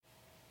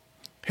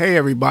Hey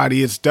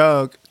everybody, it's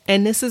Doug.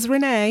 And this is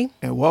Renee.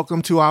 And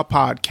welcome to our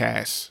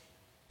podcast,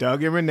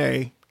 Doug and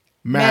Renee,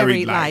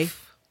 Married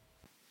Life.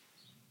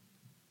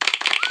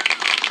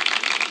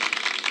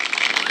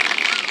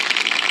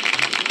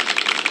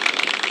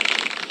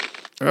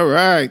 All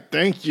right,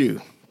 thank you.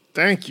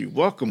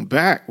 Welcome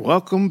back to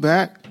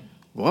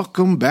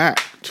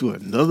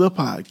another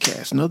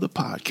podcast.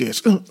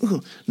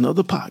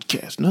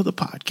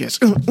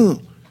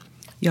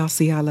 Y'all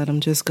see, I let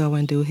him just go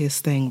and do his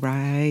thing,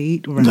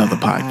 right? Another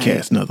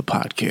podcast.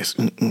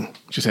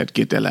 Just had to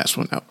get that last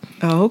one out.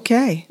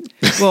 Okay.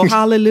 Well,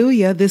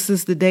 hallelujah. This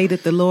is the day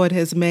that the Lord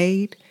has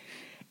made.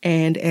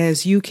 And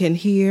as you can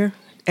hear,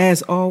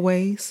 as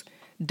always,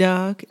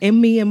 Doug and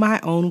me in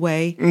my own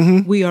way,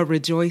 we are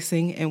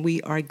rejoicing and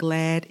we are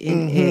glad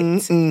in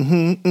it.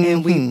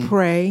 And we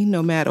pray,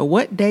 no matter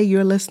what day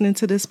you're listening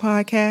to this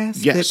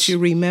podcast, that you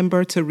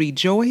remember to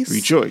rejoice.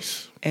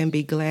 And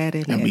be glad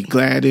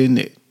in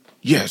it.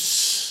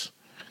 Yes,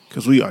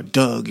 because we are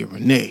Doug and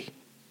Renee.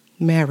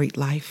 Married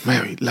life.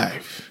 Okay,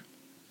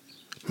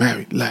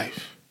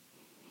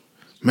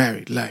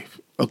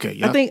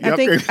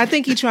 I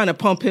think he's trying to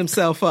pump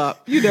himself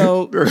up. You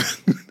know.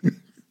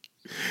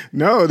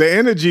 No, the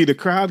energy. The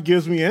crowd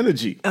gives me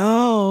energy.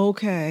 Oh,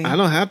 okay. I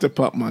don't have to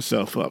pump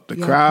myself up. The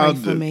Y'all crowd.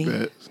 pray for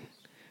me.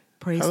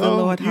 Praise hello,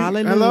 the Lord.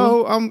 Hallelujah.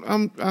 Hello,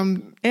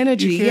 I'm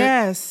energy.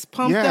 Yes,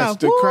 pumped up. Yes,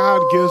 the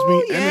crowd gives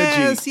me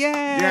energy.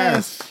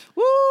 Yes.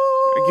 Woo!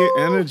 I get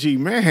energy,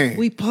 man.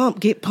 We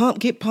get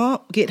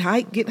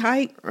hype, get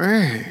hype.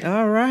 Man.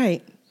 All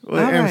right.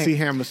 What MC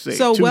Hammer say?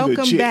 So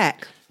welcome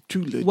back.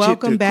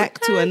 Welcome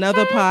back to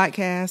another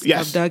podcast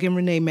of Doug and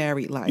Renee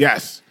Married Life.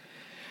 Yes.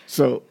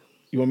 So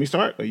you want me to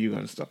start or you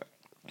going to start?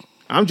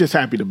 I'm just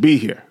happy to be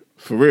here,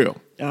 for real.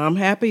 I'm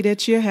happy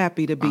that you're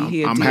happy to be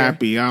here, I'm dear.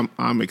 happy.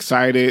 I'm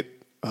excited.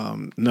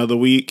 Another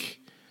week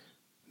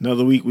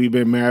we've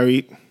been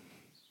married.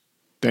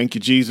 Thank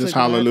you, Jesus.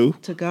 Hallelujah.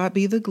 To God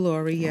be the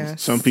glory,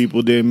 yes. Some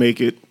people didn't make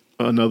it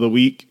another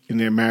week in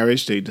their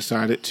marriage. They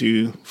decided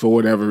to, for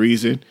whatever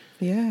reason.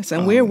 Yes,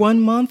 and we're 1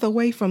 month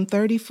away from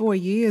 34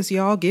 years,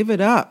 y'all. Give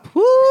it up.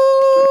 Woo!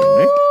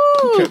 Hey,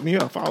 you kept me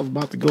up. I was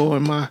about to go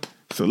on my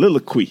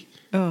soliloquy.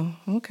 Oh,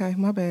 okay.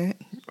 My bad.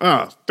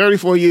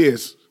 34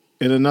 years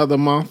in another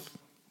month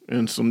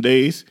and some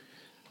days.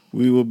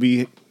 We will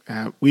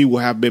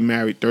have been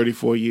married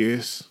 34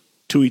 years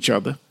to each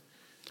other.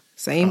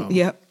 Same,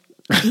 yep.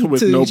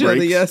 With no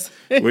breaks.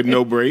 With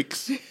no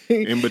breaks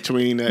in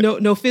between that.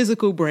 No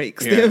physical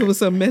breaks. Yeah. There was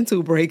some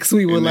mental breaks.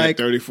 We were in like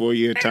that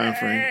 34-year time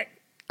frame.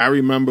 I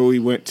remember we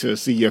went to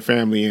see your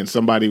family and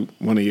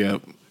one of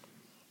your,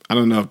 I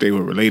don't know if they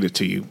were related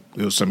to you.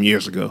 It was some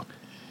years ago.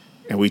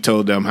 And we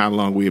told them how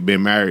long we had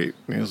been married.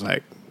 And it was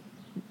like,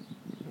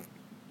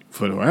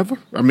 forever?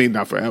 I mean,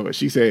 not forever.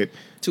 She said,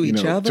 to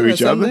each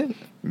other.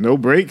 No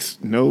breaks.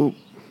 No.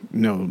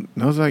 I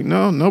was like,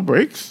 no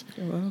breaks.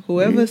 Well,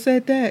 whoever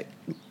said that,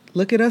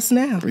 look at us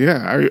now.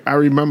 Yeah, I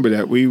remember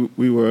that. We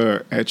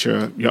were at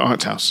your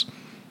aunt's house.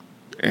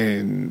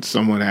 And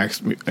someone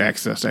asked me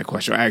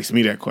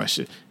that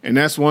question. And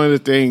that's one of the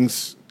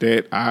things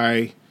that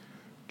I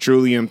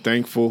truly am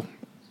thankful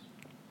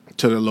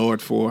to the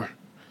Lord for.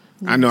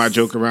 Yes. I know I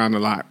joke around a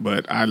lot,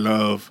 but I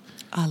love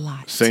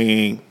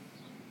saying,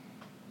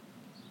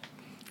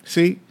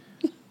 see,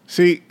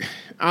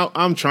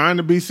 I'm trying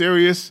to be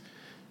serious,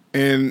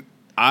 and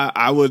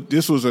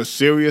this was a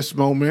serious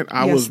moment.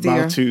 I was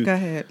about to go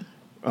ahead.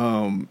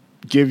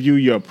 Give you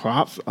your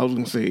props. I was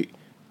going to say,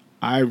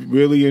 I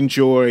really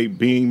enjoy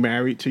being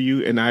married to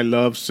you, and I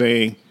love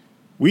saying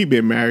we've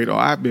been married or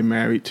I've been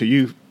married to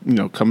you,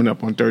 coming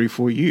up on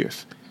 34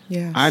 years.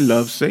 Yes. I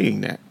love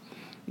saying that.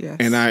 Yes.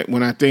 And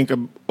when I think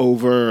of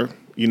over,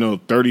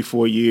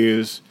 34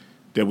 years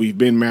that we've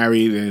been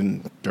married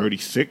and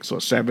 36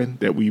 or 7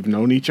 that we've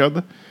known each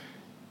other,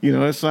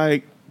 it's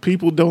like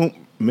people don't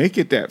make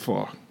it that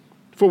far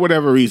for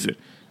whatever reason.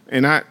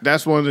 And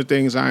that's one of the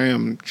things I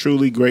am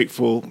truly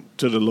grateful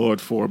to the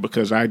Lord for,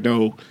 because I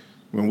know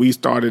when we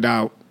started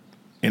out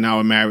in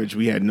our marriage,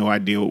 we had no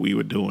idea what we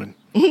were doing.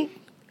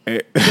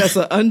 That's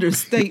an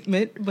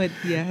understatement, but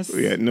yes.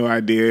 We had no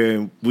idea,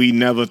 and we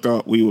never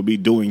thought we would be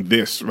doing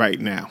this right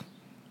now.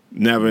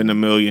 Never in a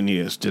million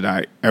years did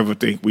I ever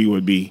think we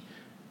would be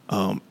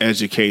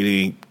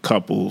educating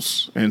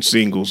couples and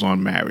singles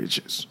on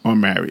marriage.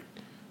 Never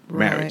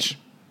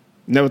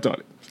thought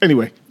it.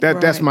 Anyway,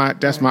 that's my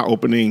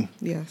opening.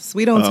 Yes,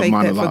 we don't take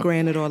monologue. that for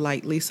granted or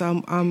lightly.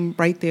 So I'm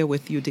right there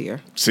with you,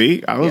 dear.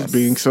 See, I was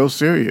being so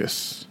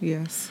serious.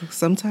 Yes,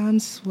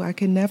 sometimes I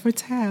can never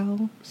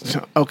tell.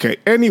 Okay.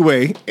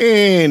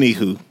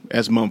 Anywho,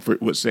 as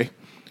Mumford would say,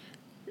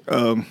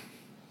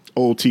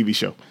 old TV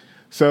show.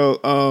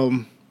 So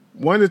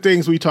one of the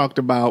things we talked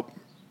about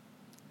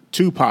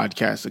 2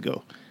 podcasts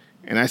ago,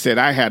 and I said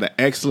I had an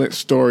excellent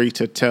story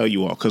to tell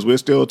you all, because we're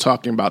still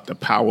talking about the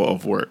power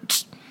of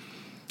words.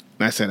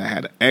 And I said I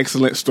had an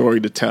excellent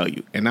story to tell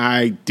you. And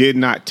I did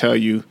not tell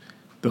you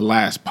the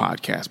last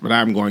podcast, but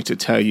I'm going to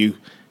tell you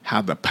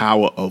how the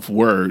power of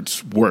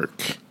words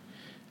work.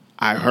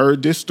 I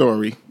heard this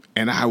story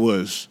and I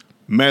was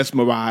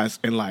mesmerized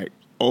and like,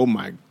 oh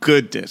my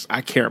goodness,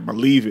 I can't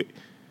believe it.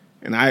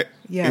 And I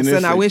Yes,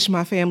 and I wish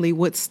my family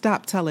would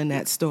stop telling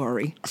that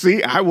story.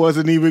 See, I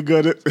wasn't even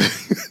good at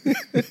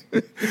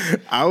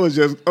I was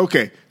just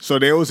okay. So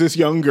there was this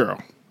young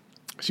girl.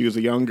 She was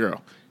a young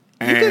girl.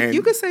 And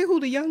you could say who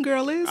the young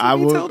girl is when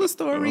you tell the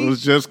story. I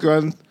was just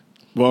going,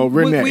 well,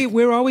 Renee.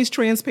 We're always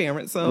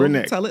transparent, so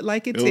Renee. Tell it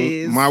like it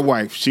is. My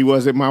wife. She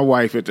wasn't my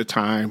wife at the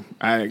time.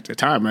 At the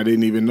time, I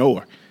didn't even know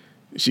her.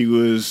 She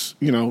was,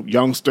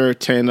 youngster,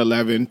 10,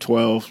 11,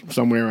 12,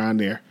 somewhere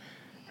around there,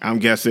 I'm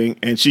guessing.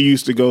 And she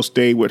used to go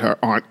stay with her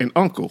aunt and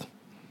uncle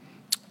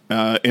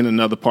in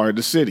another part of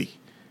the city.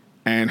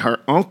 And her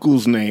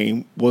uncle's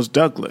name was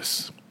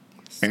Douglas.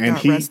 And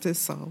God rest his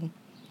soul.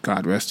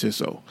 God rest his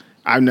soul.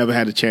 I've never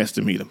had a chance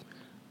to meet him.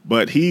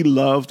 But he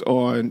loved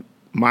on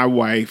my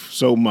wife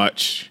so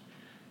much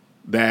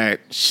that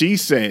she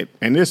said,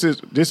 and this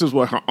is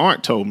what her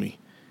aunt told me.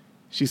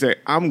 She said,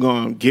 I'm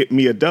going to get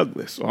me a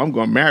Douglas, or I'm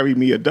going to marry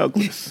me a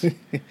Douglas.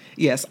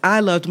 Yes, I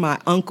loved my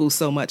uncle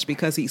so much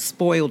because he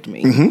spoiled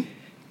me.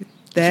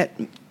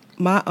 Mm-hmm.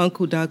 My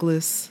Uncle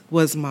Douglas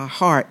was my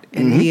heart,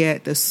 and he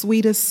had the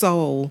sweetest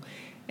soul.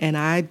 And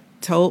I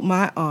told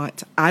my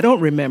aunt, I don't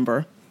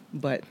remember,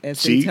 but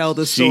as they tell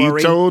the story.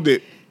 She told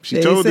it.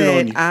 She told it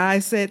on you. I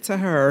said to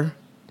her,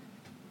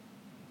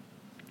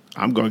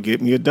 I'm going to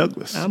get me a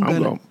Douglas. I'm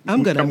going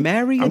to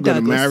marry a Douglas. I'm going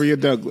to marry a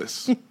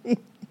Douglas.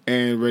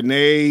 And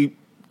Renee,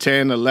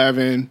 10,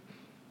 11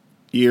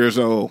 years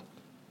old,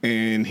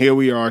 and here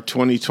we are,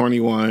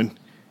 2021,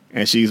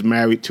 and she's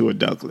married to a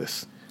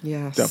Douglas.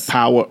 Yes. The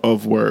power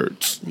of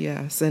words.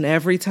 Yes, and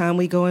every time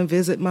we go and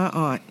visit my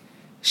aunt,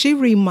 she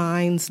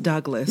reminds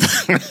Douglas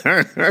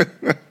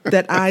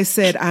that I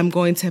said I'm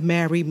going to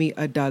marry me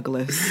a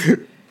Douglas.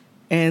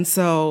 And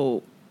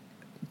so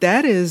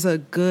that is a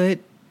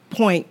good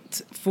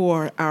point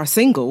for our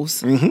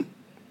singles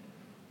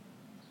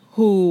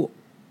who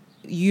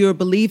you're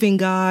believing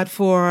God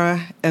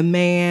for a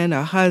man,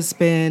 a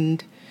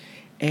husband,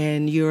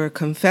 and you're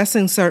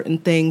confessing certain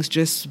things.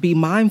 Just be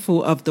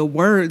mindful of the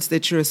words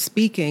that you're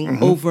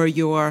speaking over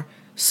your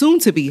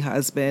soon-to-be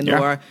husband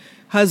or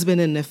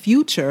husband in the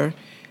future,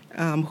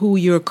 who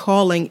you're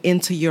calling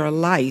into your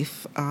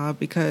life,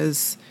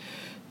 because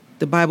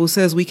the Bible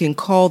says we can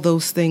call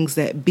those things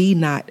that be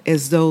not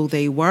as though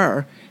they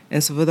were.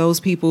 And so for those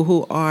people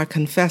who are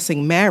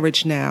confessing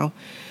marriage now,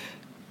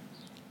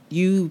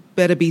 you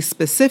better be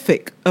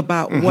specific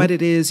about what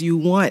it is you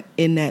want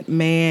in that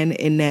man,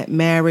 in that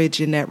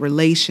marriage, in that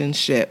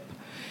relationship.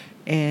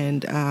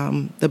 And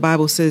the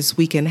Bible says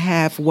we can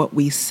have what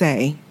we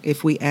say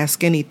if we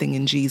ask anything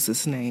in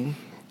Jesus' name.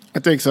 I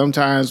think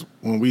sometimes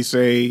when we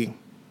say,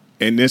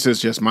 and this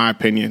is just my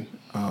opinion,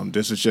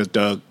 this is just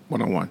Doug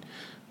one-on-one,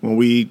 when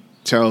we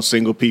tell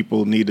single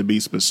people need to be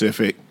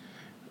specific,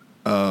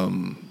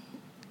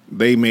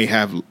 they may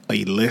have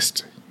a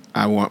list.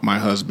 I want my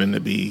husband to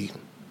be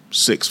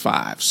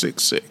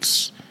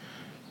 6'5",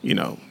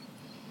 6'6",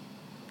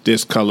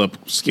 this color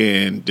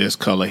skin, this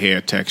color hair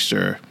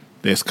texture,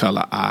 this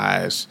color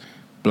eyes,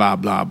 blah,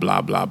 blah,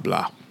 blah, blah,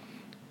 blah.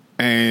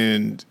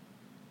 And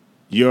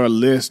your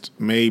list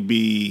may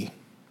be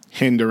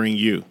hindering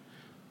you.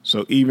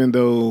 So even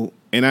though,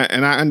 and I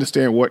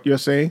understand what you're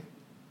saying,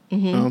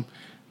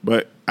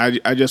 but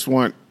I just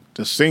want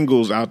the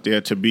singles out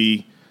there to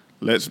be,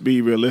 let's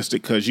be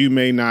realistic, because you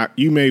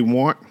may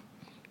want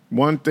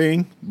one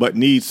thing, but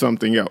need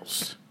something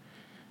else.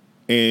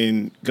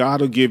 And God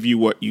will give you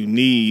what you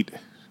need,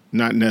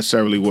 not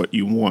necessarily what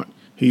you want.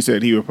 He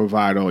said he will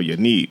provide all your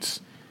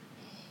needs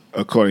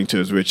according to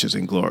his riches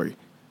and glory.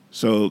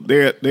 So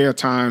there are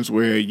times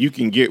where you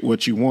can get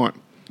what you want,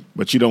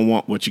 but you don't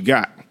want what you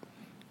got.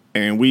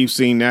 And we've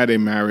seen that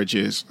in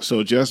marriages.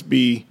 So just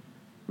be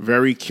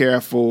very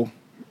careful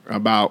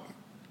about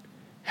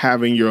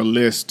having your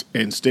list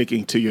and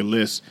sticking to your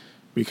list,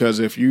 because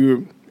if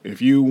you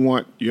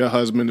want your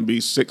husband to be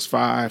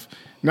 6'5",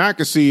 now I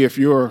can see if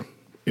you're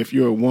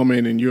a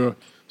woman and you're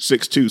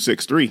 6'2",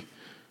 6'3",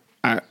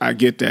 I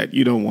get that.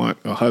 You don't want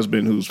a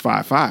husband who's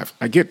 5'5".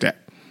 I get that.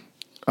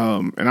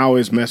 And I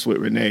always mess with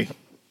Renee,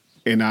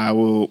 and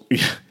I'll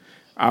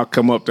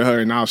come up to her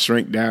and I'll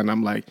shrink down.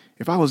 I'm like,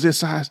 if I was this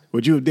size,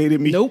 would you have dated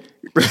me? Nope.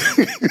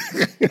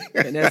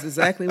 And that's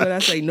exactly what I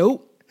say.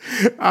 Nope.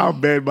 I'll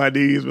bend my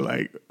knees, be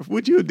like,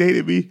 would you have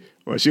dated me?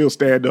 Or she'll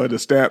stand on the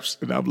steps,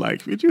 and I'm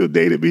like, would you have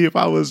dated me if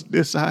I was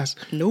this size?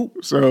 Nope.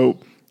 So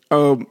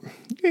you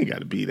ain't got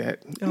to be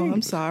that. Oh,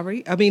 I'm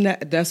sorry. I mean,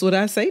 that's what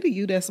I say to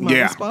you. That's my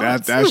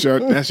response.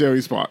 that's your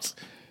response.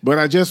 But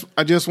I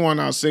just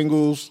want our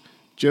singles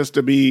just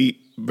to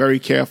be very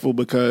careful,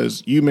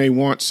 because you may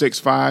want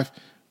 6'5",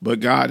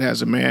 but God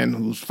has a man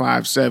who's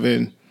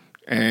 5'7",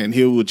 and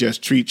he will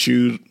just treat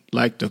you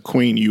like the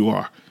queen you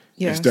are.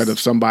 Yes. Instead of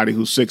somebody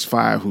who's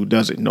 6'5" who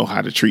doesn't know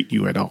how to treat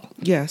you at all.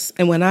 Yes.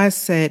 And when I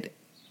said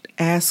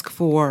ask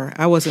for,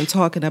 I wasn't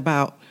talking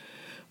about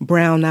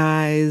brown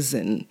eyes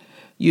and,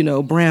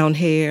 brown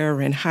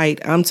hair and height.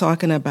 I'm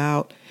talking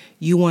about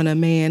You want a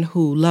man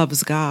who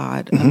loves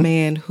God, a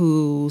man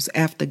who's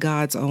after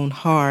God's own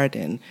heart,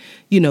 and,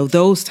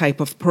 those type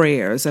of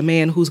prayers. A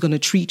man who's going to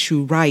treat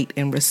you right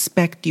and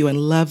respect you and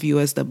love you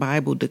as the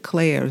Bible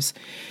declares.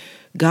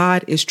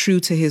 God is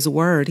true to his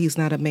word. He's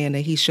not a man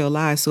that he shall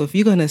lie. So if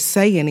you're going to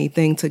say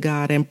anything to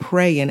God and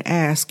pray and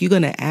ask, you're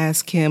going to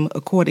ask him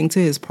according to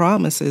his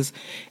promises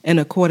and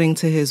according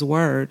to his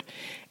word.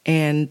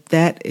 And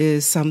that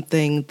is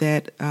something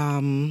that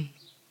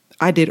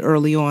I did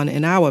early on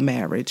in our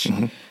marriage.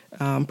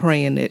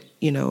 Praying that,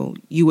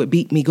 you would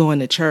beat me going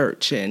to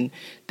church, and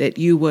that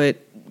you would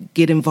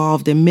get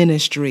involved in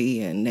ministry,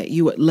 and that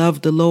you would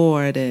love the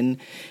Lord. And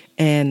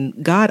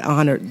God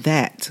honored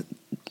that.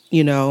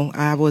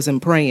 I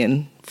wasn't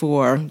praying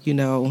for,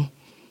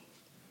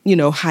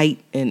 height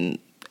and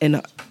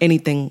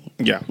anything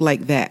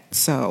like that.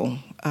 So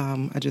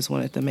I just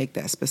wanted to make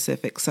that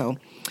specific. So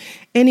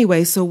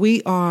anyway, so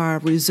we are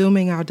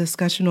resuming our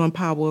discussion on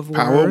power of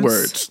words. Power of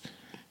words.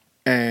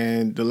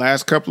 And the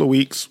last couple of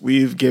weeks,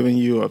 we've given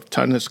you a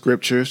ton of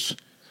scriptures,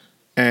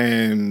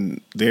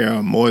 and there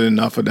are more than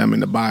enough of them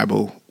in the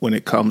Bible when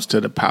it comes to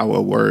the power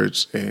of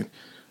words. And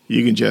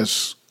you can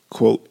just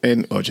quote,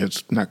 or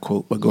just not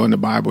quote, but go in the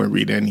Bible and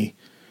read any,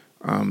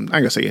 I'm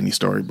going to say any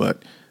story,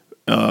 but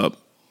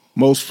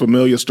most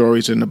familiar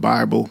stories in the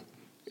Bible.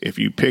 If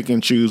you pick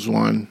and choose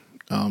one,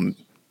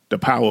 the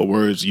power of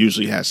words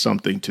usually has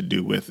something to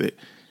do with it.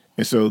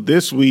 And so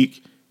this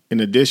week,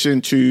 in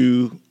addition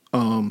to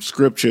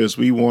scriptures,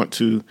 we want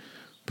to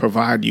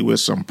provide you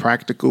with some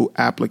practical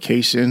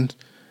applications.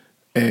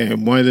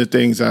 And one of the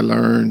things I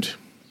learned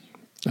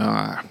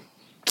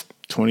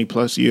 20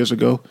 plus years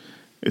ago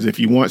is if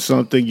you want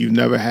something you've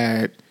never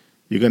had,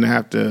 you're going to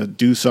have to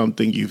do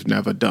something you've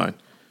never done.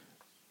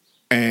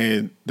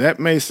 And that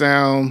may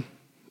sound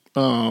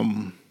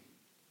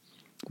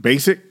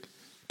basic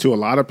to a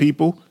lot of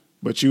people,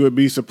 but you would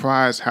be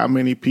surprised how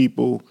many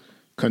people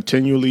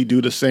continually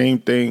do the same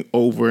thing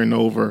over and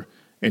over,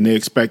 and they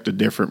expect a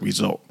different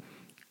result.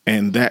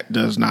 And that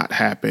does not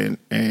happen.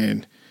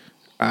 And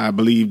I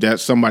believe that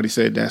somebody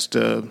said that's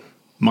the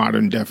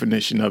modern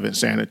definition of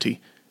insanity,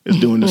 is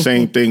doing the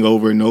same thing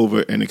over and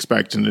over and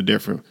expecting a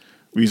different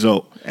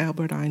result.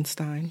 Albert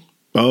Einstein.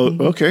 Oh,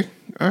 okay.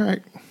 All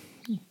right.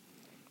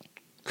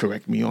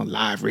 Correct me on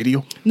live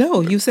radio.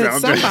 No, you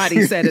said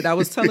somebody said it. I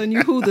was telling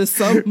you who the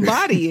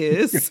somebody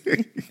is.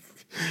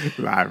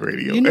 Live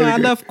radio. I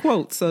love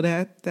quotes, so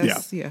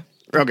that's, yeah.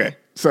 Okay.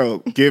 So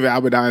give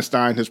Albert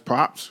Einstein his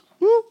props.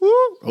 Woo,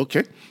 woo.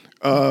 Okay.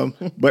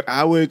 But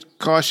I would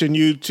caution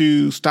you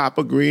to stop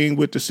agreeing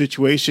with the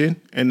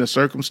situation and the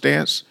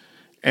circumstance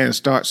and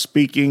start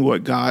speaking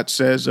what God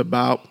says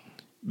about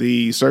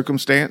the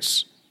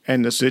circumstance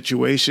and the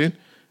situation.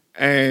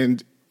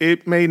 And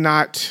it may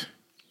not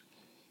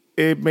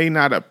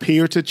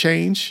appear to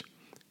change,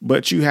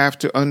 but you have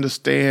to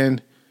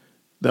understand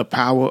the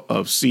power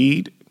of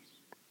seed,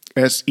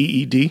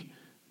 SEED,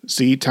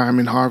 seed time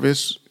and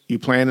harvest. You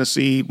plant a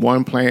seed,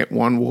 one plant,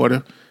 one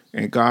water,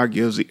 and God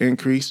gives the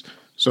increase.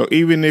 So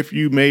even if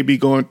you may be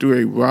going through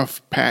a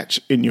rough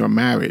patch in your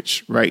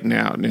marriage right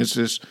now, and this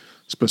is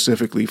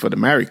specifically for the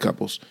married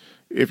couples,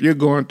 if you're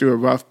going through a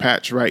rough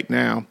patch right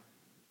now,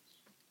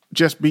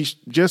 just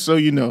so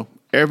you know,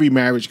 every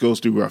marriage goes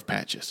through rough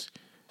patches.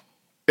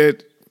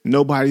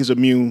 Nobody's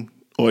immune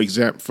or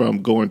exempt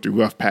from going through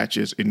rough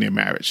patches in their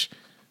marriage.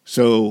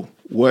 So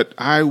what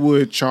I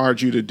would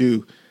charge you to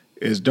do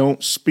is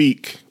don't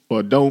speak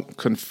or don't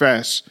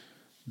confess,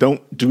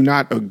 do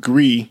not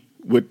agree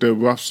with the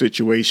rough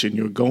situation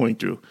you're going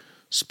through.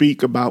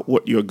 Speak about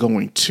what you're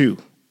going to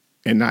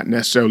and not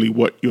necessarily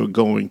what you're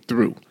going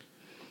through,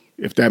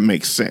 if that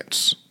makes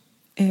sense.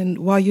 And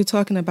while you're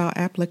talking about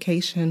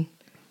application,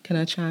 can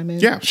I chime in?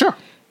 Yeah, sure.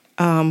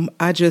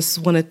 I just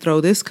want to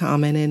throw this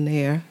comment in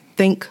there.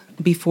 Think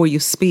before you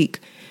speak,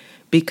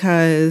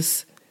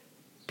 because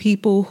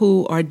people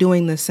who are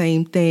doing the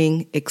same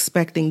thing,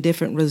 expecting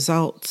different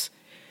results,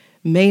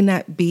 may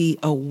not be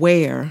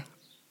aware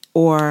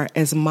or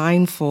as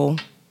mindful.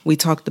 We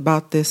talked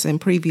about this in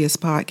previous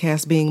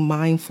podcasts, being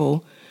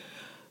mindful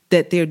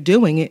that they're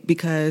doing it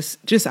because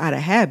just out of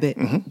habit,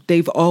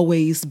 they've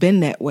always been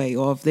that way,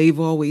 or if they've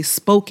always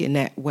spoken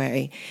that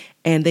way,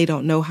 and they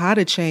don't know how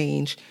to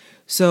change.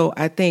 So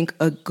I think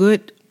a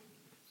good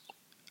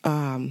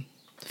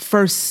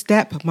first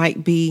step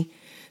might be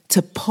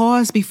to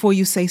pause before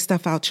you say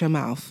stuff out your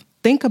mouth.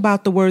 Think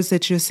about the words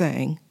that you're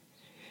saying.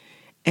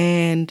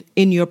 And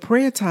in your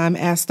prayer time,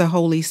 ask the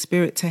Holy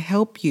Spirit to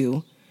help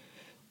you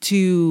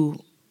to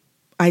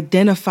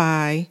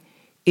identify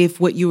if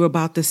what you're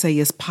about to say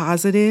is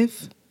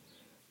positive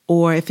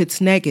or if it's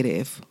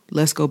negative.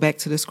 Let's go back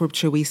to the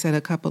scripture we said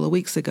a couple of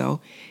weeks ago.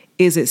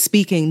 Is it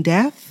speaking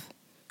death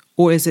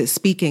or is it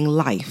speaking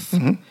life?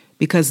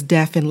 Because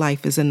death and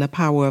life is in the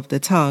power of the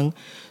tongue.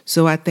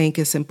 So I think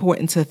it's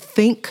important to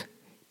think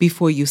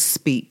before you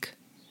speak.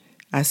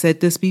 I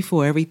said this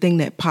before, everything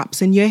that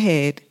pops in your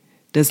head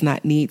does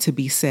not need to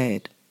be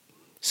said.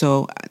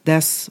 So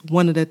that's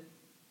one of the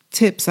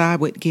tips I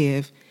would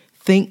give.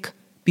 Think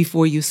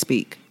before you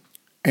speak.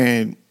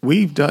 And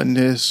we've done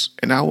this,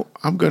 and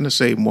I'm going to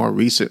say more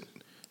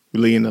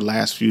recently in the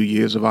last few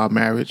years of our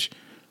marriage,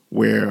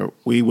 where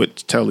we would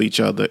tell each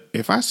other,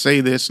 if I say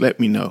this, let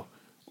me know.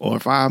 Or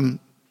if I'm,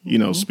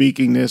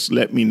 speaking this,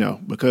 let me know.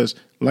 Because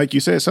like you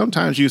said,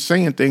 sometimes you're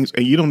saying things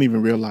and you don't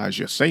even realize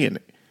you're saying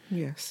it.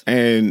 Yes.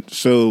 And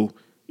so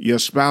your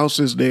spouse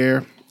is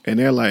there and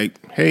they're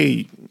like,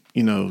 hey,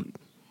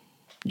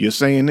 you're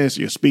saying this,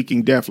 you're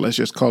speaking death. Let's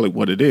just call it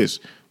what it is.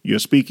 You're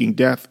speaking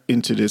death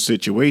into this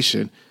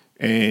situation.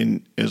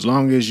 And as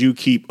long as you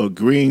keep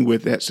agreeing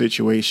with that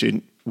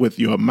situation with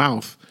your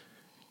mouth,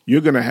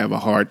 you're going to have a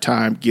hard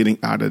time getting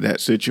out of that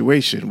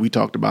situation. We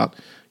talked about,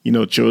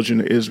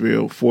 children of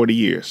Israel, 40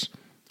 years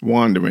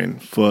wandering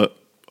for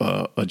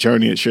a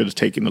journey that should have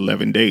taken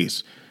 11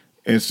 days.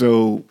 And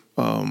so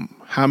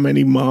how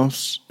many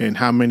months and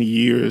how many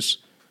years,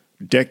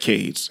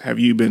 decades have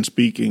you been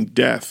speaking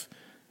death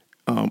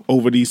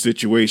over these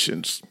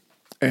situations?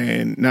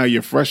 And now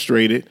you're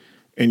frustrated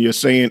and you're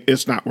saying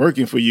it's not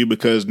working for you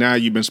because now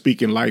you've been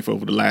speaking life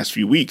over the last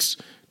few weeks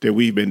that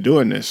we've been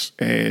doing this.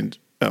 And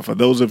for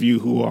those of you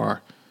who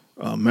are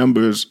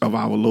members of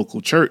our local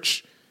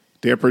church,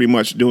 they're pretty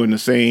much doing the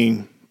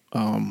same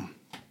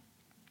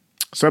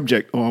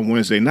subject on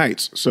Wednesday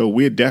nights. So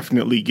we're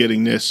definitely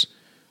getting this,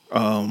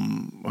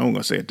 I'm going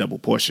to say a double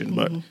portion,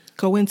 but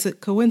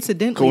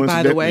Coincidentally,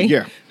 by the way,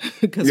 yeah,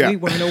 because we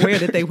weren't aware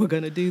that they were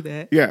going to do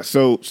that. Yeah,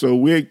 so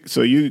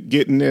you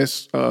getting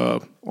this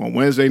on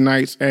Wednesday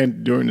nights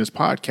and during this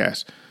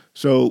podcast.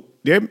 So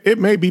it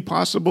may be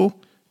possible,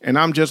 and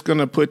I'm just going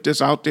to put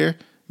this out there.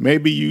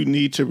 Maybe you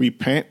need to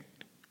repent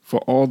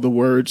for all the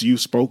words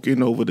you've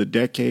spoken over the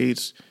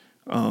decades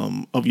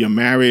of your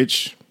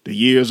marriage, the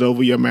years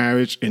over your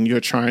marriage, and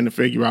you're trying to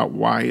figure out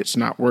why it's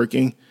not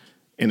working.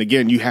 And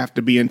again, you have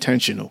to be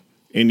intentional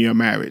in your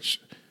marriage.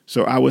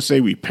 So I would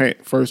say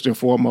repent first and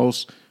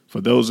foremost. For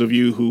those of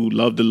you who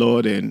love the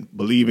Lord and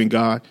believe in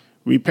God,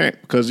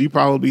 repent because you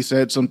probably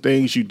said some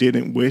things you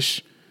didn't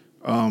wish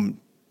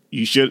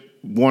you should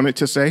wanted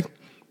to say.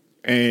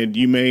 And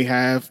you may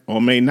have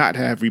or may not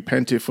have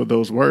repented for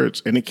those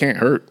words. And it can't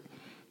hurt.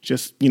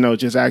 Just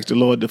ask the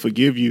Lord to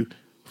forgive you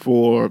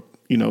for,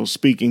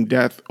 speaking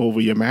death over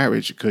your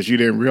marriage because you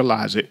didn't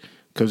realize it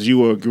because you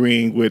were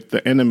agreeing with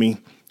the enemy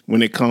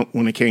when it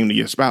came to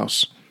your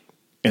spouse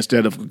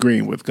instead of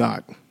agreeing with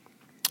God.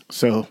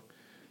 So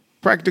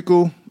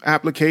practical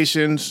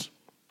applications,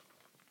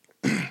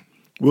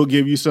 we'll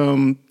give you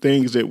some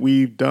things that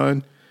we've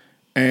done.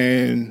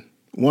 And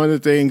one of the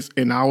things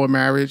in our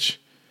marriage,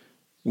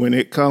 when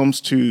it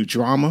comes to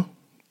drama,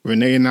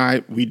 Renee and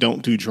I, we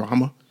don't do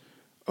drama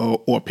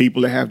or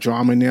people that have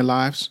drama in their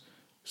lives.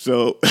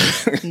 So,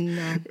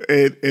 no.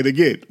 and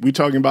again, we're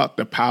talking about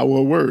the power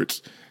of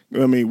words.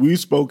 I mean, we've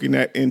spoken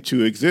that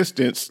into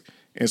existence.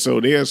 And so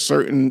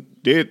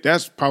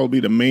that's probably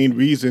the main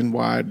reason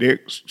why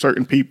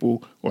certain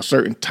people or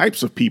certain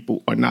types of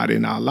people are not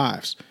in our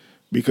lives.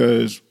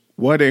 Because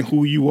what and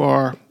who you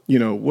are,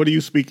 what are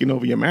you speaking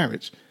over your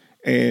marriage?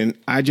 And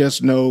I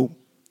just know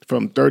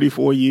from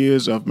 34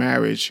 years of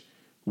marriage,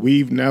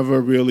 we've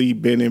never really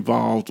been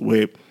involved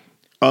with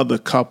other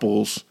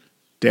couples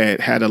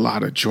that had a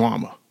lot of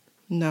drama.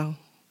 No,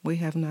 we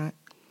have not.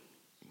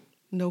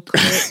 No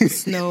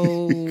clips,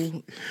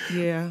 no,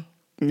 yeah.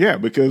 Yeah,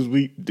 because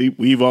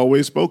we've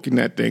always spoken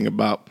that thing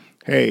about,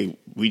 hey,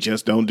 we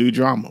just don't do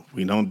drama.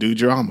 We don't do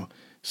drama.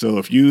 So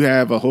if you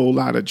have a whole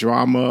lot of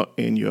drama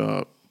in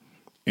your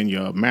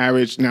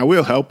marriage, now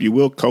we'll help you,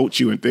 we'll coach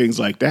you and things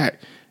like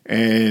that.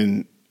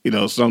 And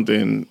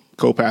something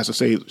co-pastor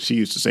she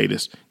used to say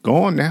this, go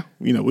on now.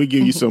 We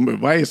give you some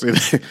advice and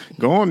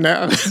go on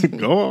now,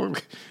 go on.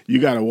 You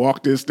got to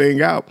walk this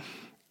thing out.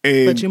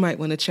 But you might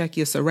want to check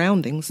your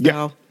surroundings. Yeah.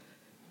 Now,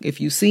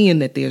 if you're seeing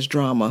that there's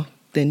drama,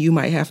 then you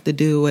might have to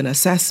do an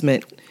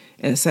assessment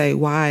and say,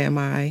 why am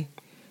I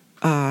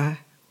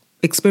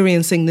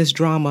experiencing this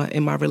drama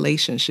in my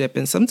relationship?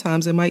 And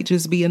sometimes it might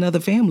just be another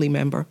family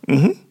member.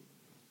 Mm-hmm.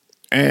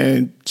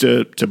 And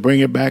to bring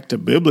it back to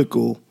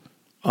biblical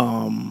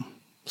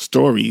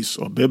stories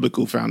or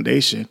biblical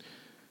foundation,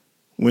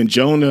 when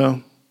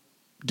Jonah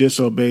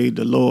disobeyed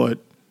the Lord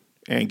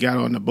and got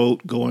on the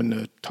boat going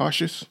to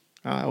Tarshish,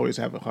 I always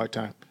have a hard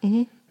time.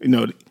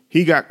 Mm-hmm.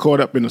 He got caught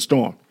up in a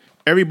storm.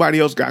 Everybody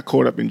else got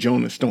caught up in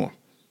Jonah's storm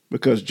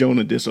because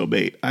Jonah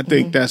disobeyed. I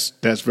think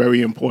that's very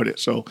important.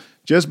 So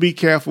just be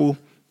careful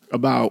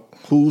about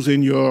who's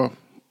in your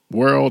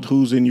world,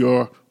 who's in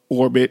your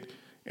orbit,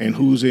 and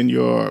who's in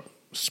your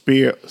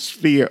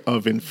sphere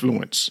of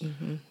influence.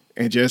 Mm-hmm.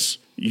 And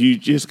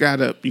you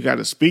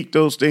gotta speak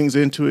those things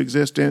into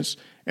existence.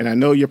 And I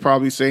know you're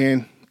probably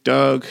saying,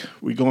 Doug,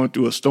 we're going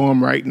through a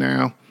storm right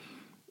now.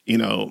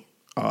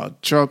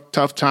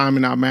 Tough time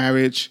in our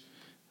marriage.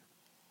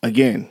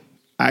 Again,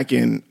 I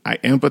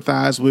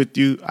empathize with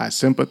you. I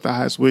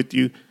sympathize with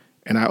you.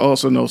 And I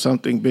also know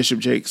something Bishop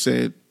Jake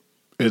said.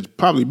 It's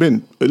probably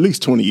been at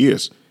least 20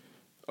 years,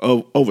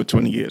 over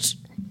 20 years.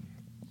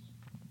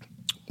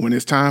 When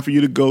it's time for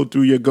you to go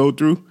through your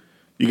go-through,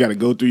 you got to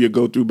go through your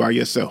go-through by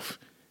yourself.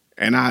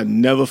 And I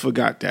never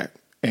forgot that.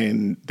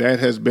 And that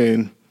has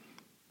been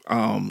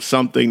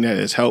something that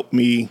has helped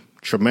me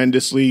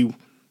tremendously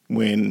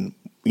when,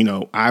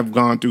 I've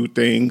gone through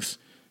things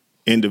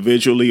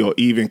individually or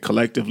even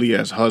collectively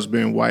as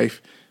husband and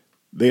wife.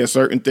 There are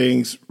certain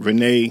things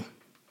Renee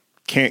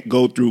can't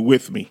go through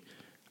with me.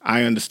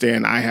 I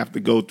understand I have to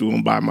go through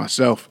them by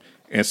myself.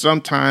 And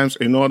sometimes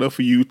in order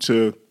for you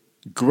to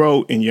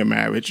grow in your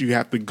marriage, you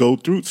have to go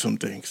through some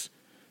things.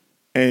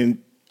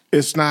 And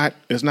it's not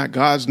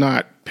God's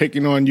not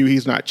picking on you.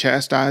 He's not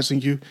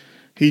chastising you.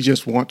 He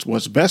just wants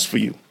what's best for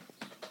you.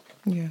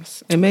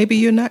 Yes. And maybe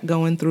you're not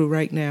going through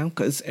right now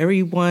because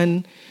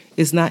everyone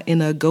is not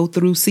in a go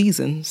through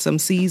season. Some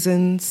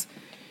seasons,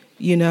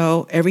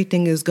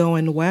 everything is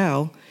going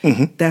well.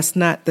 Mm-hmm. That's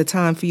not the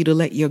time for you to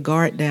let your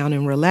guard down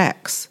and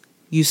relax.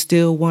 You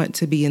still want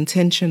to be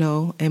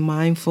intentional and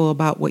mindful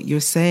about what you're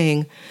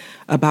saying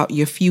about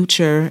your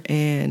future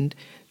and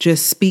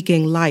just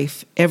speaking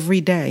life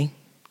every day.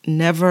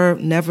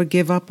 Never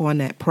give up on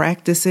that.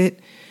 Practice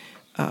it,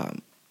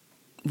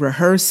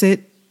 rehearse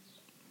it.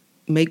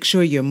 Make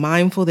sure you're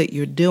mindful that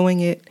you're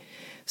doing it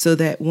so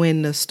that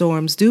when the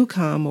storms do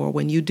come or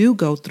when you do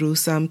go through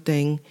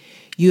something,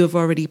 you have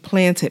already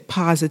planted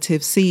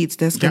positive seeds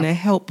that's going to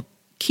help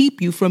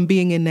keep you from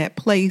being in that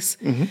place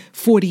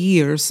 40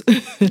 years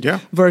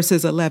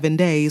versus 11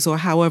 days or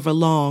however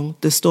long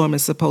the storm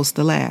is supposed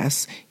to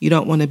last. You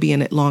don't want to be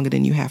in it longer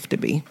than you have to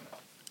be.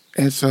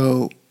 And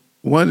so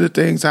one of the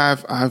things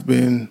I've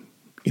been,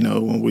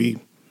 when we're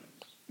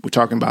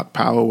talking about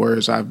power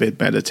words, I've been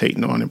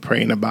meditating on and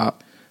praying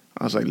about.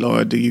 I was like,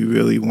 Lord, do you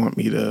really want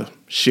me to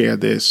share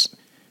this?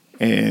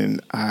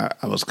 And I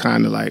was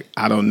kind of like,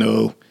 I don't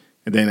know.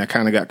 And then I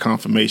kind of got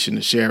confirmation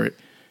to share it.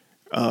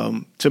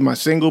 To my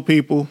single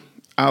people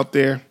out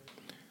there,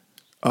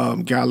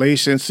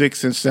 Galatians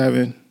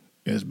 6:7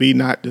 is be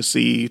not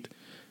deceived.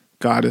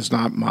 God is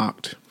not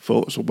mocked.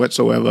 For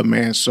whatsoever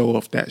man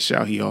soweth, that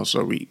shall he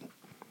also reap.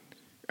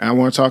 And I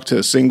want to talk to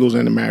the singles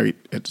and the married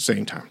at the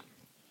same time.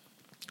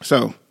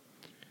 So,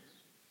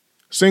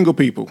 single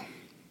people,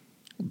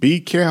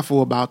 be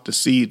careful about the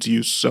seeds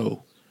you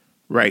sow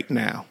right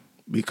now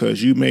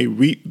because you may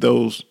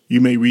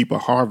reap a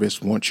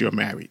harvest once you're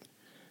married.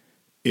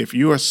 If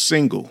you are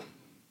single,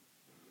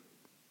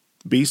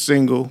 be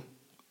single.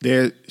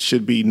 There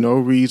should be no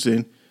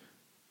reason.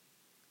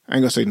 I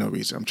ain't gonna say no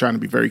reason. I'm trying to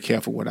be very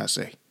careful what I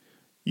say.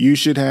 You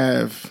should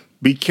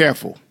be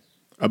careful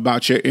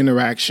about your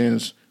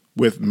interactions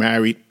with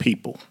married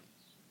people,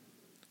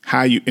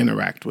 how you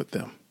interact with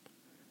them.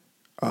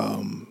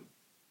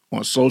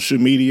 On social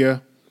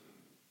media,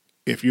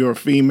 if you're a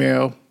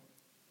female,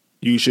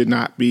 you should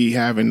not be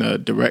having a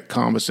direct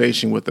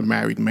conversation with a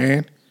married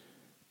man,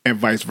 and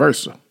vice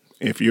versa.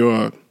 If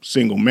you're a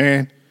single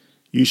man,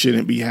 you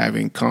shouldn't be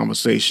having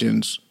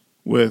conversations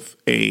with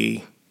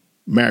a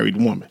married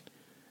woman.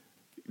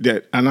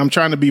 And I'm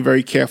trying to be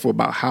very careful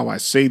about how I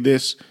say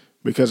this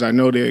because I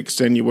know there are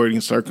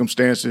extenuating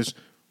circumstances,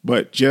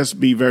 but just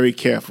be very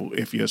careful.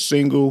 If you're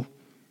single,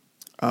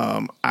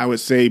 I would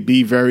say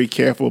be very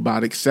careful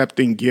about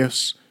accepting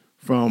gifts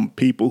from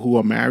people who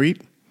are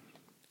married.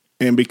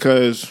 And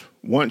because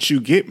once you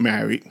get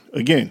married,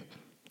 again,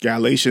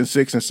 Galatians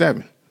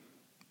 6:7,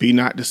 be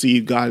not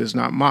deceived, God is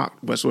not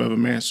mocked. Whatsoever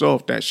man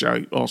soweth, that shall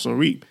he also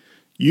reap.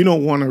 You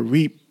don't want to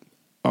reap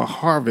a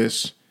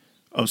harvest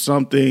of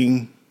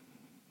something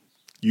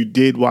you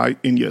did while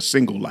in your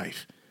single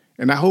life.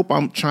 And I hope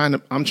I'm trying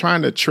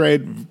to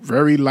tread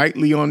very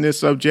lightly on this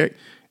subject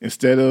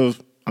instead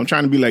of I'm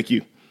trying to be like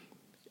you,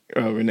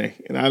 Renee.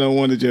 And I don't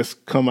want to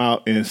just come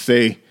out and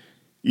say,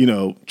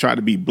 try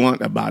to be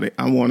blunt about it.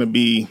 I want to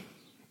be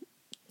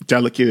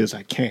delicate as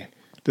I can.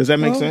 Does that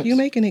make sense? You're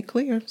making it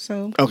clear.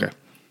 So okay.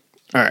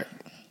 All right.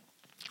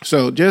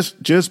 So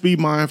just be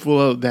mindful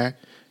of that.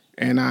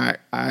 And I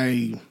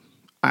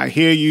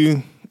hear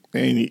you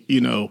and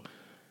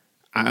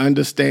I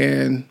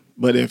understand,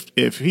 but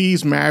if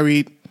he's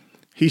married,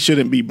 he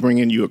shouldn't be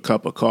bringing you a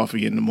cup of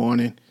coffee in the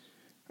morning.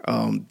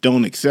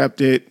 Don't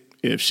accept it.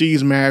 If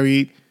she's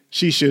married,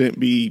 she shouldn't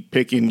be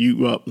picking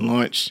you up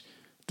lunch,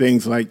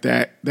 things like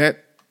that.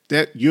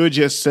 That you're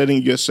just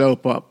setting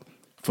yourself up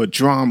for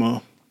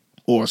drama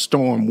or a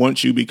storm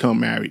once you become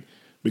married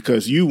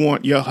because you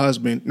want your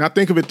husband. Now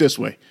think of it this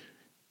way.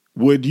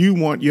 Would you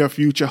want your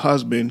future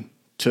husband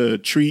to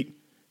treat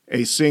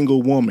a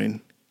single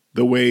woman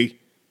the way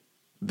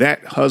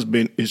that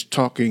husband is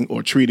talking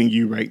or treating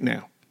you right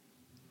now?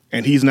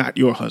 And he's not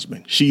your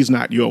husband. She's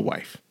not your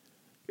wife,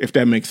 if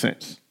that makes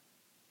sense.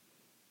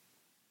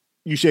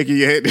 You shaking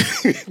your head.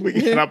 We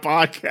got our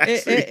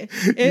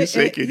podcast. You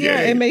shaking your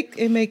head.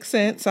 It makes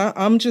sense.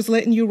 I'm just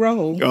letting you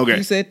roll. Okay.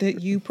 You said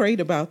that you prayed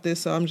about this,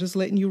 so I'm just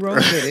letting you roll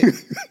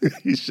with it.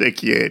 You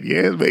shake your head.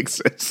 Yeah, it makes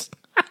sense.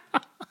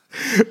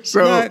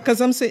 So, because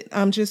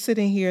I'm just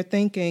sitting here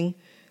thinking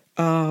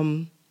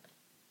about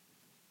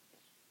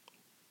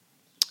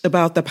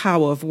the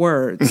power of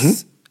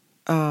words,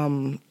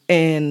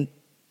 and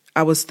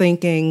I was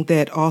thinking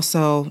that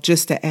also,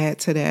 just to add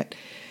to that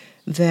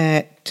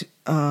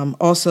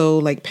also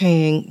like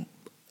paying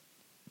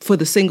for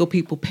the single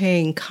people,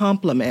 paying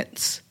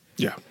compliments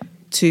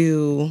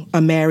to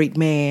a married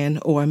man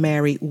or a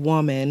married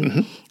woman.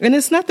 Mm-hmm. And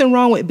there's nothing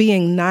wrong with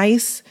being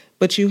nice,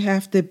 but you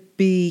have to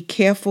be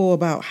careful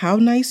about how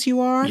nice you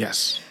are.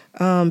 Yes.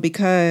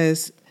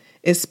 Because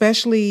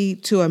especially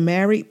to a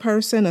married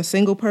person, a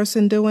single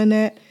person doing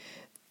that,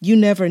 you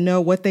never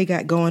know what they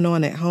got going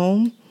on at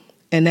home.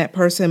 And that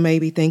person may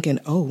be thinking,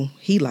 oh,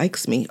 he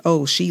likes me.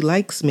 Oh, she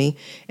likes me.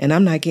 And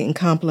I'm not getting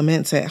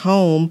compliments at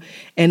home.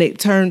 And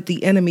the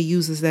enemy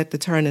uses that to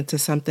turn into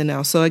something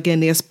else. So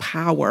again, there's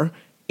power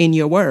in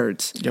your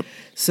words. Yep.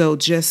 So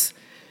just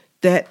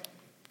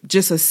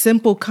a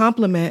simple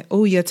compliment,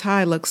 oh, your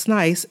tie looks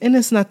nice. And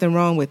there's nothing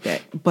wrong with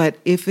that. But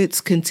if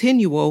it's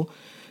continual,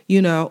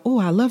 oh,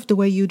 I love the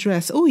way you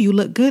dress. Oh, you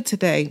look good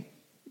today.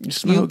 You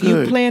smell good.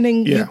 You're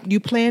planting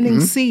Mm-hmm.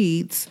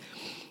 seeds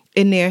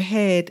in their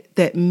head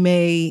that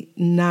may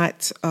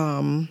not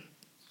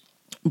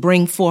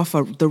bring forth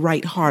the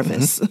right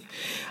harvest,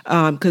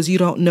 because you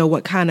don't know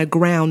what kind of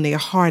ground their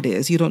heart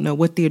is. You don't know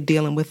what they're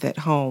dealing with at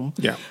home.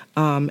 Yeah.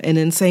 And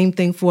then same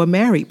thing for a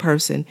married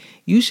person.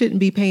 You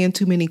shouldn't be paying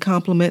too many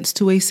compliments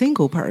to a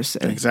single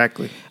person.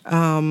 Exactly.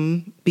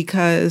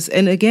 Because,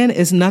 and again,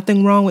 there's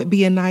nothing wrong with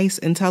being nice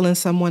and telling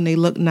someone they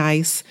look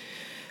nice,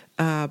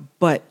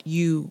 but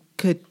you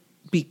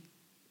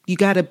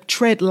got to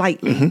tread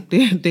lightly.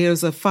 Mm-hmm.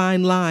 There's a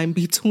fine line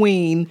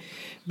between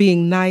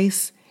being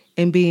nice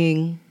and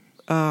being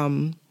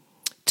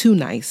too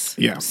nice,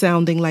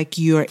 sounding like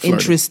you're flirting.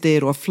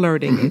 Interested or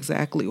flirting,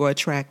 exactly, or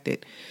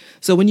attracted.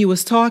 So when you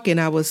was talking,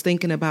 I was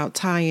thinking about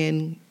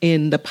tying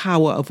in the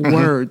power of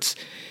words,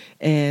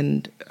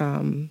 and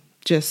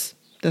just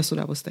that's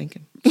what I was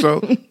thinking.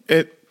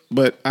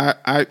 But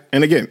I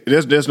and again,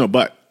 there's no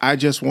but. I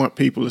just want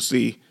people to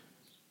see,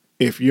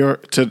 if you're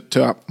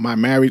to my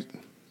married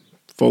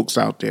folks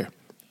out there,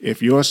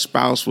 if your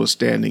spouse was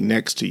standing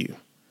next to you,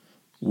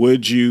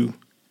 would you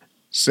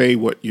say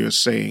what you're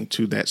saying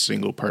to that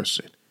single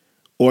person,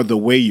 or the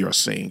way you're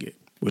saying it?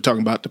 We're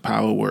talking about the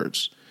power of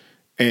words.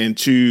 And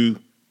to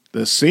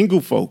the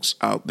single folks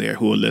out there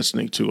who are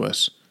listening to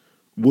us,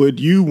 would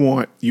you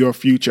want your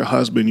future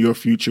husband, your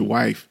future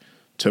wife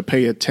to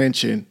pay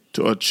attention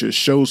to, or to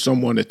show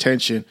someone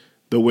attention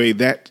the way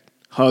that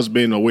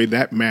husband or way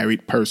that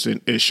married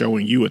person is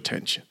showing you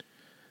attention?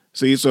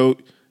 See, so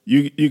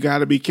you got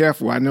to be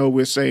careful. I know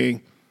we're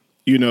saying,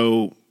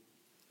 I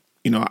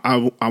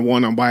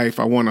want a wife,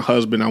 I want a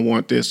husband, I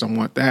want this, I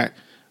want that.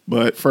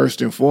 But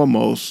first and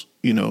foremost,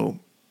 and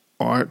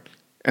I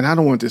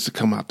don't want this to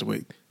come out the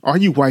way, are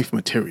you wife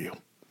material?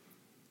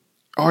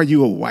 Are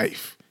you a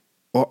wife?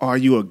 Or are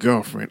you a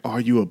girlfriend? Are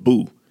you a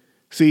boo?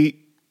 See,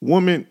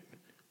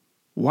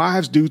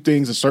 wives do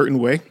things a certain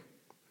way.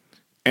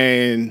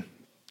 And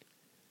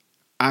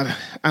I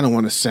don't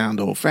want to sound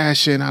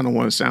old-fashioned. I don't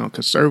want to sound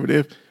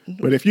conservative.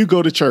 But if you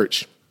go to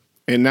church,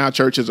 and now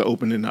churches are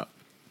opening up,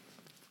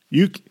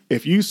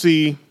 if you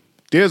see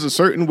there's a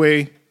certain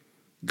way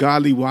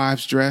godly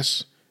wives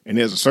dress, and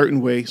there's a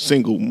certain way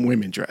single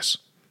women dress.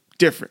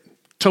 Different,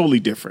 totally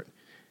different.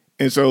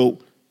 And so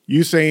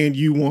you saying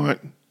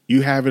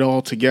you have it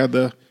all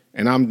together,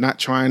 and I'm not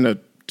trying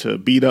to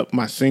beat up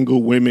my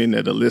single women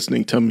that are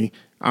listening to me.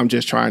 I'm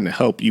just trying to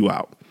help you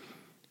out.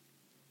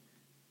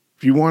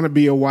 If you want to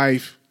be a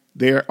wife,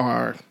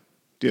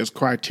 there's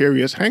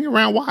criteria. Hang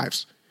around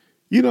wives.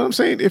 You know what I'm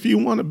saying? If you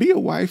want to be a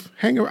wife,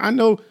 hang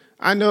around.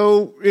 I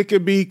know it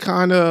could be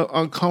kind of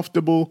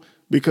uncomfortable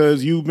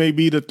because you may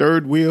be the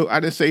third wheel.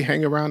 I didn't say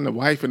hang around the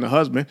wife and the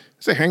husband.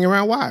 I say hang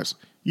around wives.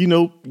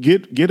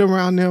 Get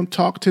around them,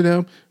 talk to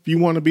them. If you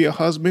want to be a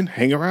husband,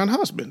 hang around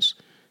husbands.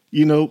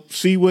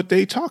 See what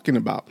they talking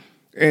about,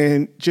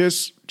 and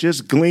just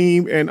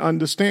glean and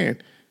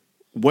understand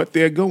what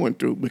they're going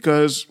through.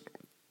 Because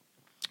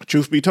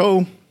truth be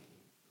told,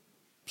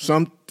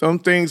 some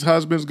things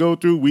husbands go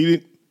through,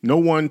 no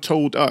one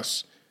told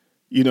us.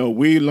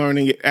 We're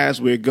learning it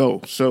as we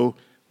go. So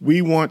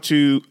I want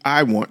to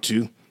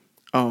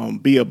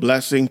be a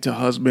blessing to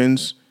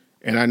husbands.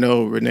 And I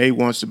know Renee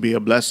wants to be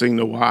a blessing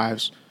to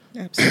wives.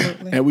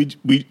 Absolutely. And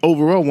we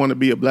overall want to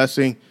be a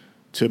blessing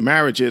to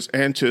marriages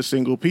and to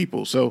single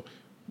people. So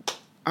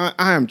I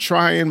am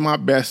trying my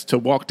best to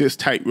walk this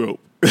tightrope.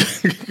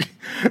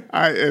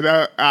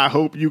 I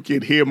hope you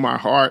can hear my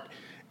heart.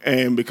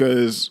 And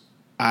because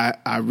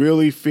I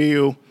really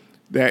feel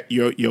that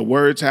your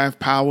words have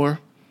power.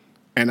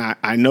 And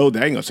I know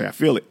that. I ain't going to say I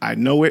feel it. I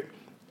know it.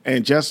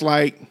 And just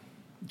like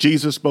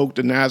Jesus spoke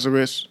to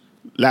Lazarus,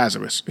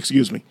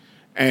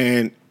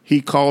 and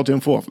he called him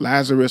forth.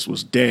 Lazarus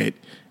was dead.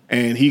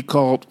 And he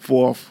called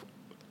forth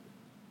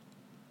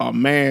a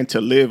man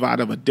to live out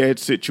of a dead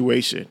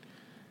situation.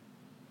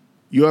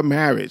 Your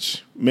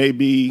marriage may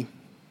be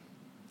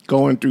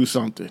going through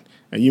something.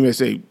 And you may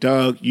say,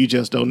 Doug, you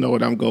just don't know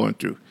what I'm going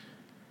through.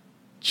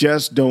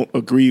 Just don't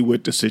agree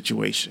with the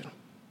situation.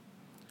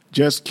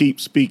 Just keep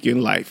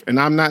speaking life. And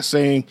I'm not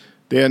saying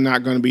there are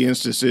not going to be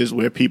instances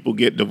where people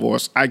get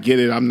divorced. I get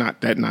it. I'm not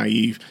that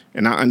naive.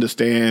 And I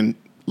understand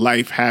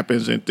life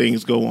happens and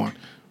things go on.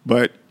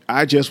 But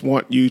I just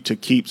want you to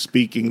keep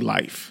speaking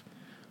life.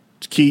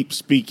 keep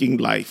speaking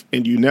life.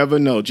 And you never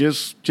know.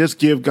 Just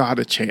give God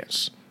a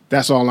chance.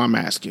 That's all I'm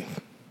asking.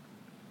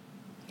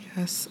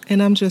 Yes.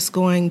 And I'm just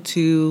going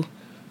to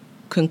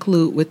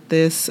conclude with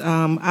this.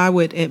 I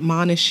would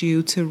admonish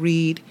you to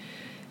read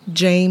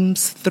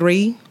James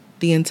 3,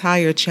 the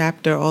entire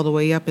chapter, all the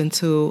way up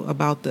into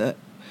about the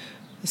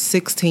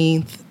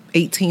 16th,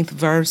 18th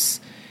verse.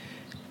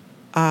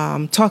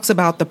 Talks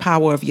about the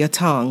power of your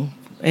tongue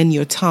and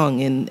your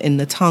tongue, and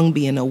the tongue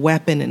being a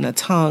weapon, and the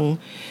tongue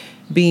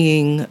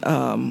being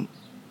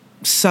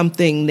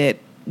something that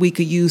we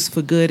could use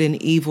for good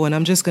and evil. And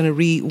I'm just going to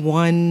read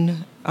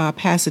one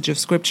passage of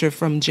scripture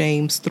from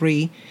James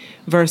 3,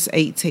 verse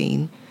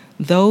 18.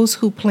 Those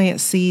who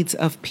plant seeds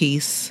of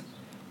peace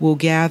will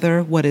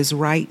gather what is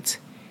right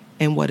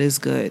and what is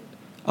good.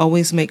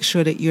 Always make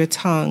sure that your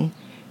tongue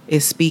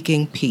is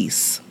speaking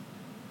peace.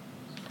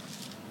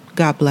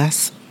 God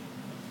bless.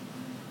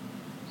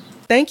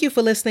 Thank you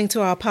for listening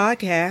to our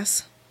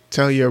podcast.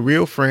 Tell your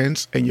real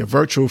friends and your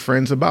virtual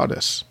friends about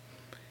us.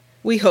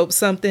 We hope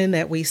something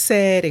that we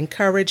said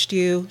encouraged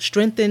you,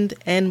 strengthened,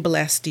 and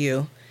blessed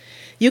you.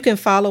 You can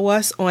follow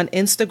us on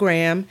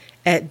Instagram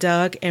at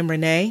Doug and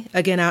Renee.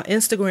 Again, our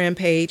Instagram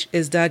page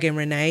is Doug and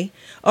Renee.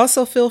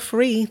 Also, feel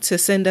free to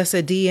send us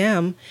a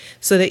DM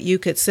so that you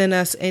could send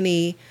us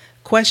any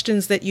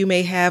questions that you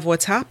may have or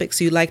topics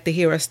you'd like to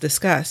hear us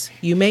discuss.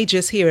 You may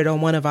just hear it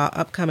on one of our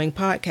upcoming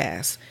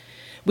podcasts.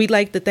 We'd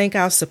like to thank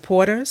our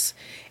supporters.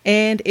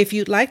 And if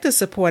you'd like to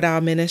support our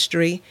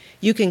ministry,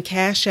 you can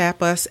Cash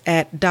App us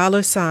at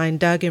 $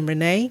 Doug and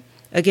Renee.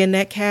 Again,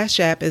 that Cash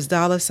App is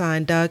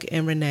 $ Doug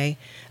and Renee.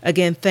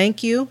 Again,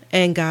 thank you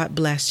and God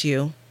bless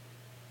you.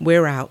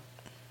 We're out.